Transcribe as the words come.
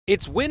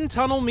It's Wind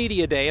Tunnel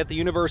Media Day at the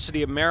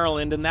University of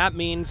Maryland, and that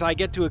means I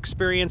get to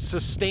experience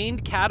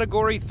sustained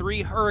Category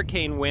 3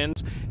 hurricane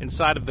winds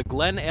inside of the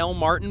Glen L.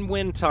 Martin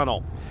Wind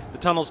Tunnel. The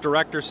tunnel's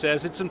director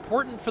says it's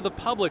important for the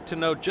public to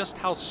know just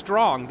how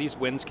strong these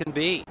winds can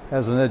be.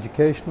 As an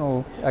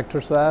educational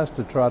exercise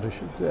to try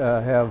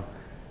to have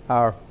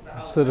our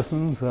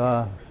citizens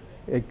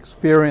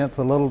experience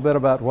a little bit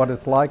about what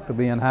it's like to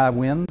be in high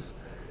winds,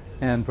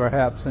 and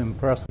perhaps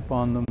impress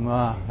upon them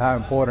how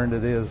important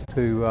it is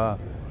to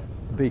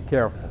be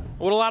careful.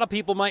 What a lot of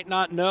people might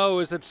not know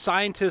is that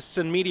scientists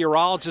and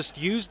meteorologists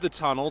use the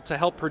tunnel to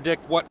help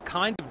predict what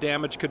kind of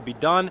damage could be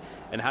done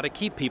and how to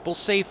keep people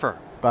safer.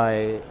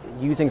 By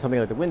using something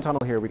like the wind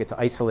tunnel here, we get to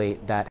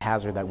isolate that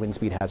hazard, that wind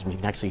speed hazard. You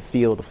can actually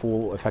feel the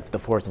full effect of the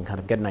force and kind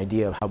of get an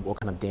idea of what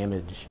kind of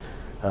damage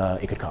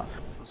it could cause.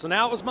 So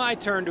now it was my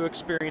turn to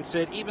experience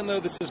it. Even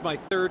though this is my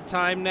third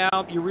time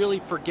now, you really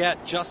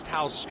forget just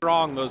how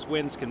strong those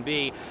winds can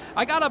be.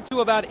 I got up to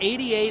about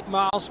 88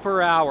 miles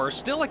per hour,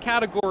 still a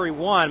Category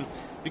 1,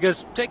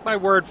 because take my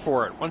word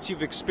for it, once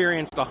you've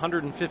experienced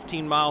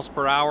 115 miles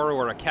per hour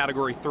or a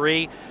Category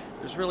 3,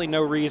 there's really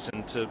no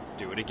reason to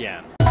do it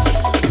again.